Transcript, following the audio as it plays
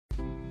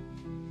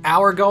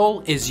Our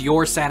goal is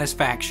your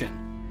satisfaction.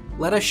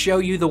 Let us show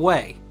you the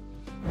way.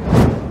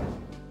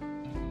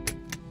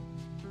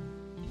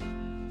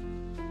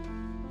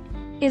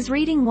 Is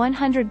reading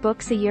 100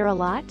 books a year a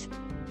lot?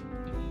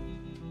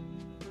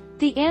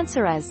 The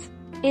answer is,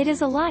 it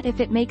is a lot if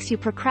it makes you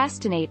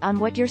procrastinate on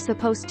what you're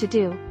supposed to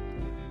do.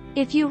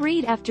 If you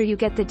read after you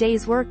get the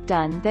day's work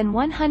done, then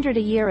 100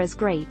 a year is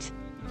great.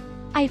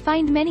 I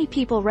find many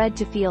people read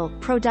to feel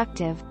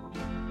productive.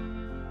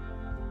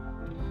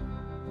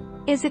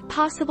 Is it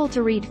possible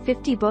to read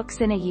 50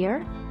 books in a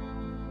year?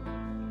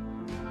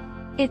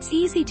 It's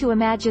easy to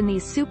imagine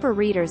these super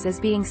readers as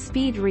being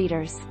speed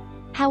readers.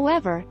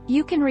 However,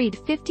 you can read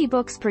 50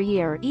 books per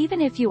year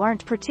even if you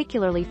aren't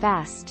particularly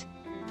fast.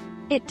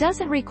 It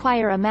doesn't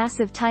require a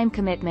massive time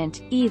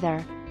commitment,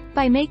 either.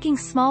 By making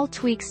small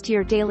tweaks to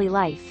your daily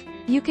life,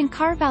 you can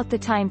carve out the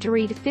time to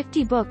read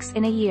 50 books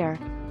in a year.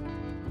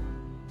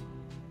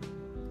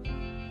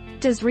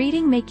 Does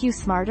reading make you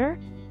smarter?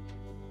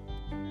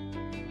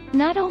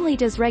 Not only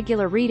does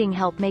regular reading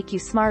help make you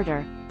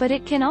smarter, but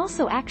it can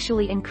also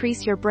actually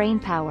increase your brain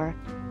power.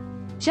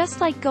 Just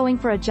like going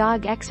for a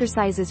jog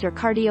exercises your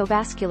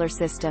cardiovascular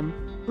system,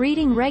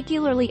 reading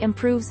regularly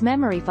improves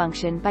memory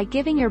function by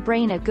giving your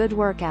brain a good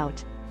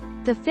workout.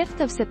 The 5th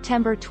of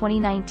September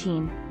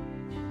 2019.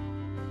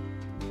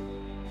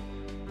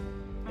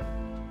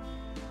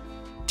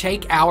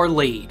 Take our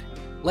lead.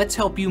 Let's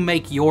help you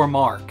make your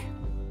mark.